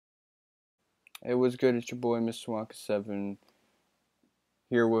It was good. It's your boy, Mr. Wonka7,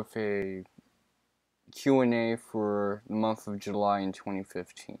 here with a Q&A for the month of July in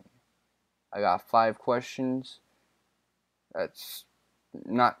 2015. I got 5 questions. That's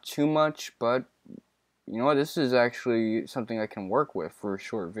not too much, but you know what? This is actually something I can work with for a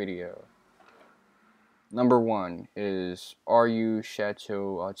short video. Number 1 is, are you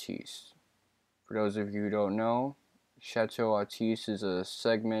Chateau Autiste? For those of you who don't know, Chateau Autiste is a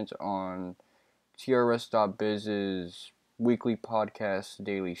segment on TRS.biz's weekly podcast,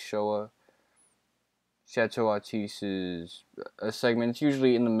 Daily Showa. Chateau Autiste is a segment. It's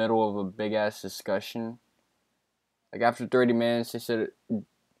usually in the middle of a big ass discussion. Like after 30 minutes, they said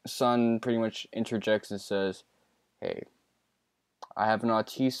Son pretty much interjects and says, "Hey, I have an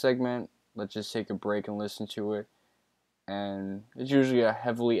autiste segment. Let's just take a break and listen to it." And it's usually a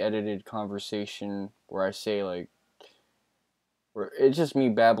heavily edited conversation where I say where it's just me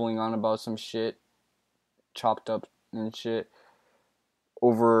babbling on about some shit, chopped up and shit,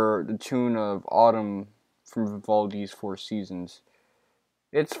 over the tune of Autumn from Vivaldi's Four Seasons.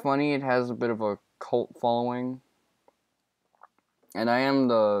 It's funny, it has a bit of a cult following, and I am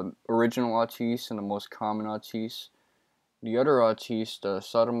the original autiste and the most common autiste. The other autiste, the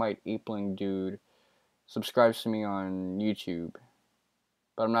sodomite apeling dude, subscribes to me on YouTube,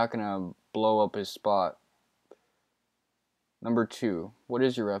 but I'm not gonna blow up his spot. Number 2, what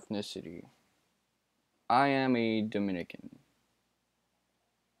is your ethnicity? I am a Dominican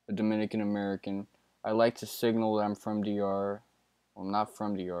American. I like to signal that I'm from DR. Well, I'm not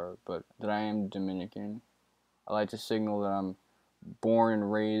from DR, but that I am Dominican. I like to signal that I'm born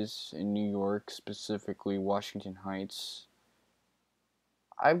and raised in New York, specifically Washington Heights.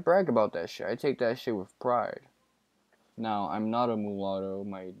 I brag about that shit. I take that shit with pride. Now, I'm not a mulatto.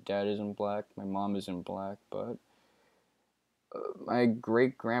 My dad isn't black. My mom isn't black. But my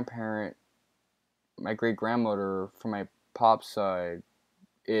great grandparent, my great grandmother from my pop's side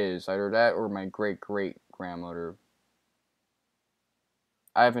is either that or my great great grandmother.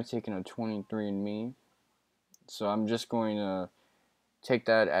 I haven't taken a 23andMe, so I'm just going to take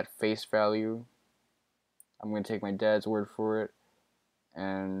that at face value. I'm going to take my dad's word for it,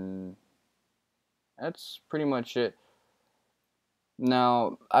 and that's pretty much it.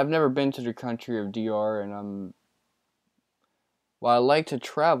 Now, I've never been to the country of DR, and while I like to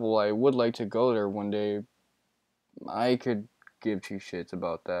travel, I would like to go there one day. I could give two shits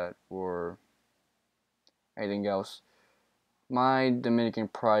about that or anything else. My Dominican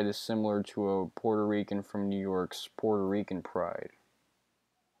pride is similar to a Puerto Rican from New York's Puerto Rican pride.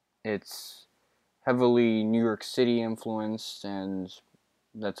 It's heavily New York City influenced, and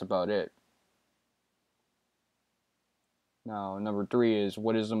that's about it. Now, number 3 is,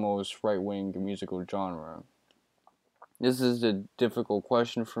 what is the most right-wing musical genre? This is a difficult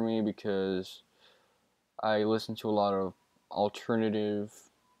question for me because I listen to a lot of alternative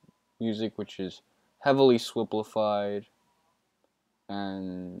music, which is heavily swiplified,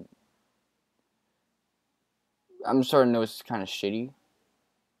 and I'm starting to know it's kind of shitty.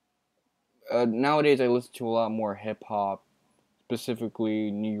 Nowadays, I listen to a lot more hip hop,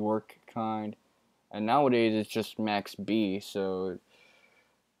 specifically New York kind, and nowadays it's just Max B, so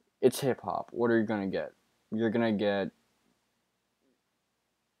it's hip hop. What are you gonna get? You're gonna get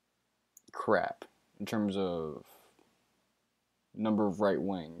crap in terms of number of right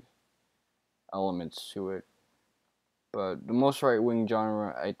wing elements to it. But the most right wing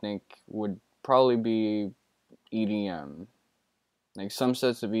genre I think would probably be EDM. Like some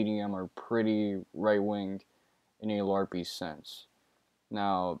sets of EDM are pretty right wing in a larpiest sense.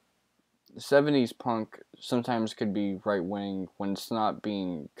 Now, 70s punk sometimes could be right wing when it's not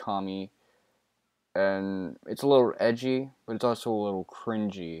being commie, and it's a little edgy, but it's also a little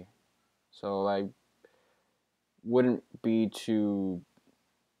cringy. So I wouldn't be too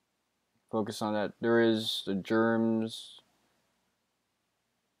focused on that. There is the Germs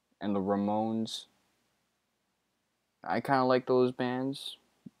and the Ramones. I kind of like those bands,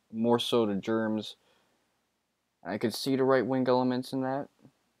 more so the Germs. I could see the right wing elements in that.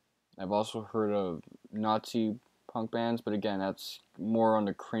 I've also heard of Nazi punk bands, but again, that's more on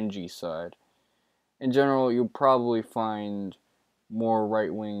the cringy side. In general, you'll probably find more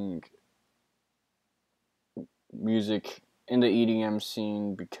right wing music in the EDM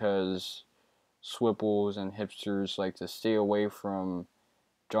scene because swipples and hipsters like to stay away from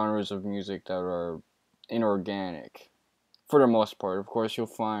genres of music that are inorganic. For the most part, of course, you'll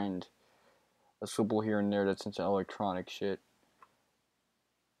find a swipple here and there that's into electronic shit.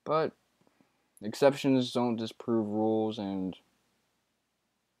 But exceptions don't disprove rules, and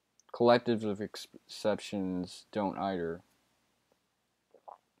collectives of exceptions don't either.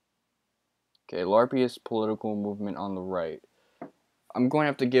 Okay, larpiest political movement on the right. I'm going to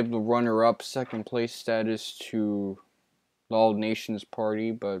have to give the runner-up second place status to the All Nations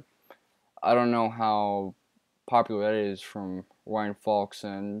Party, but I don't know how popular that is from Ryan Falk's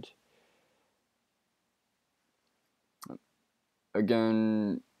end.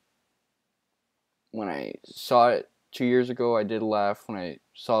 Again, when I saw it 2 years ago, I did laugh when I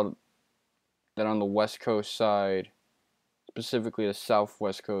saw that on the West Coast side, specifically the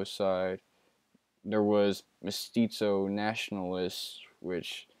Southwest Coast side, there was mestizo nationalists,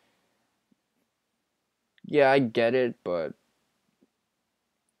 which, yeah, I get it, but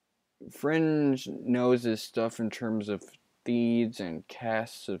Fringe knows this stuff in terms of theeds and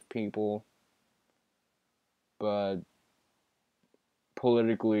castes of people, but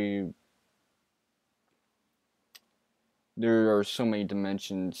politically, there are so many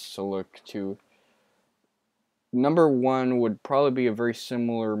dimensions to look to. Number one would probably be a very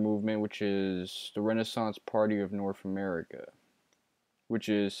similar movement, which is the Renaissance Party of North America, which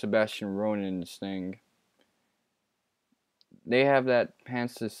is Sebastian Ronin's thing. They have that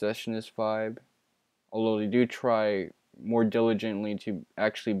pan-secessionist vibe, although they do try more diligently to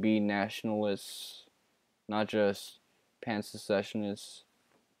actually be nationalists, not just pan-secessionists,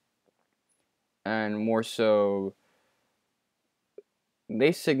 and more so,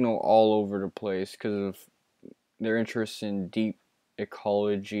 they signal all over the place because of their interest in deep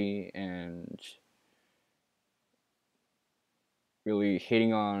ecology and really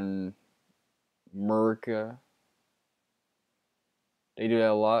hitting on America. They do that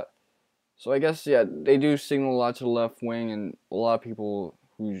a lot. So I guess, yeah, they do signal a lot to the left wing, and a lot of people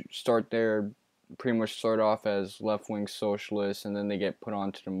who start there pretty much start off as left-wing socialists, and then they get put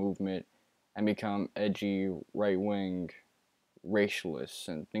onto the movement and become edgy right-wing racialists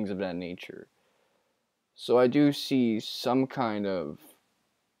and things of that nature. So I do see some kind of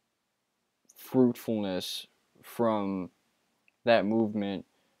fruitfulness from that movement,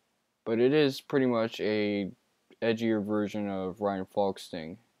 but it is pretty much a edgier version of Ryan Falk's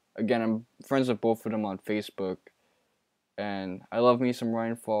thing. Again, I'm friends with both of them on Facebook, and I love me some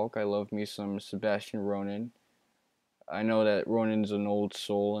Ryan Falk. I love me some Sebastian Ronin. I know that Ronin's an old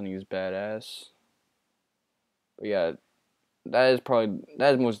soul and he's badass. But yeah, that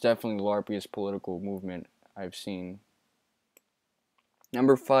is most definitely the larpiest political movement I've seen.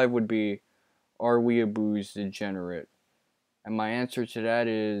 Number 5 would be, are weaboos degenerate? And my answer to that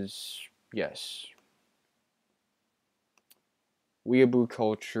is yes. Weeaboo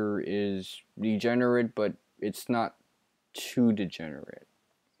culture is degenerate, but it's not too degenerate.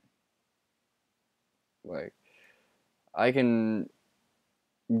 Like, I can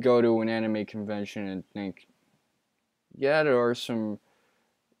go to an anime convention and think, yeah, there are some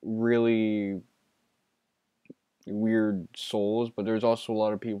really weird souls, but there's also a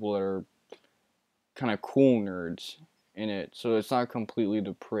lot of people that are kind of cool nerds in it, so it's not completely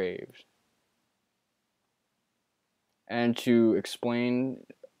depraved. And to explain,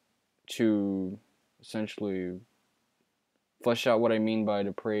 to essentially flesh out what I mean by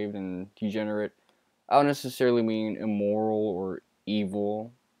depraved and degenerate, I don't necessarily mean immoral or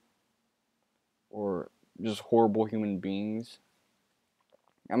evil or just horrible human beings.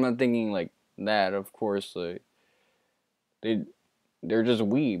 I'm not thinking like that, of course. Like, they're just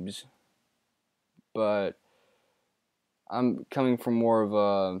weebs, but I'm coming from more of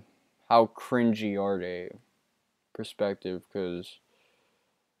a how cringy are they perspective, because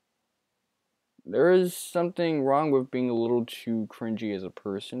there is something wrong with being a little too cringy as a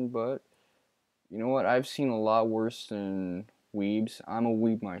person, but you know what? I've seen a lot worse than weebs. I'm a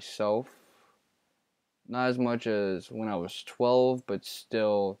weeb myself. Not as much as when I was 12, but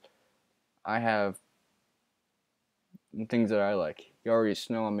still, I have things that I like. You already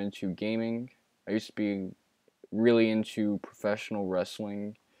know I'm into gaming. I used to be really into professional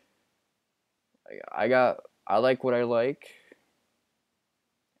wrestling. I like what I like.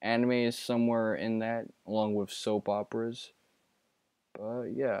 Anime is somewhere in that, along with soap operas. But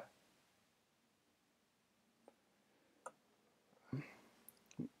yeah.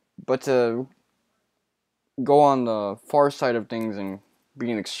 But to go on the far side of things and be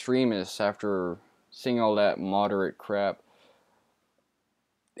an extremist after seeing all that moderate crap,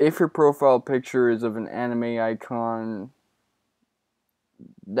 if your profile picture is of an anime icon,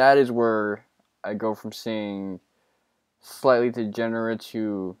 that is where I go from seeing slightly degenerate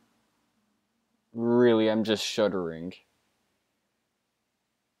to really I'm just shuddering.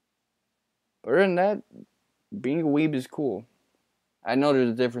 But other than that, being a weeb is cool. I know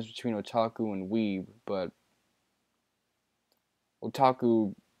there's a difference between otaku and weeb, but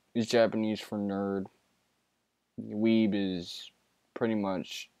otaku is Japanese for nerd. Weeb is pretty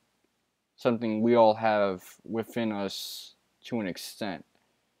much something we all have within us to an extent.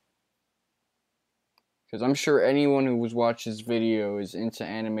 Because I'm sure anyone who was watching this video is into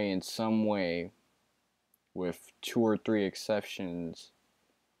anime in some way, with 2 or 3 exceptions,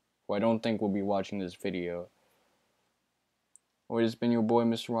 who I don't think will be watching this video. Well, it's been your boy,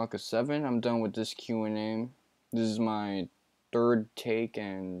 Mr. Rocka7. I'm done with this Q&A. This is my 3rd take,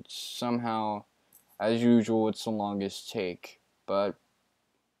 and somehow, as usual, it's the longest take. But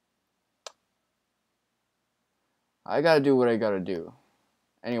I gotta do what I gotta do.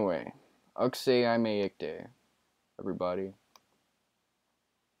 Anyway, Uksei Aime Ikte, everybody.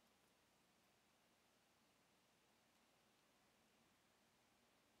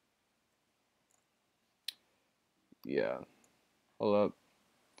 Yeah, hold up.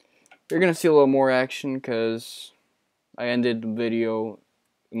 You're gonna see a little more action because I ended the video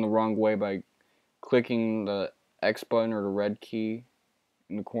in the wrong way by clicking the X button or the red key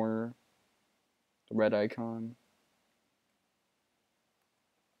in the corner, the red icon.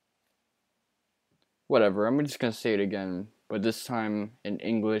 Whatever, I'm just gonna say it again, but this time in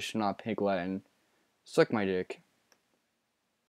English, not Pig Latin. Suck my dick.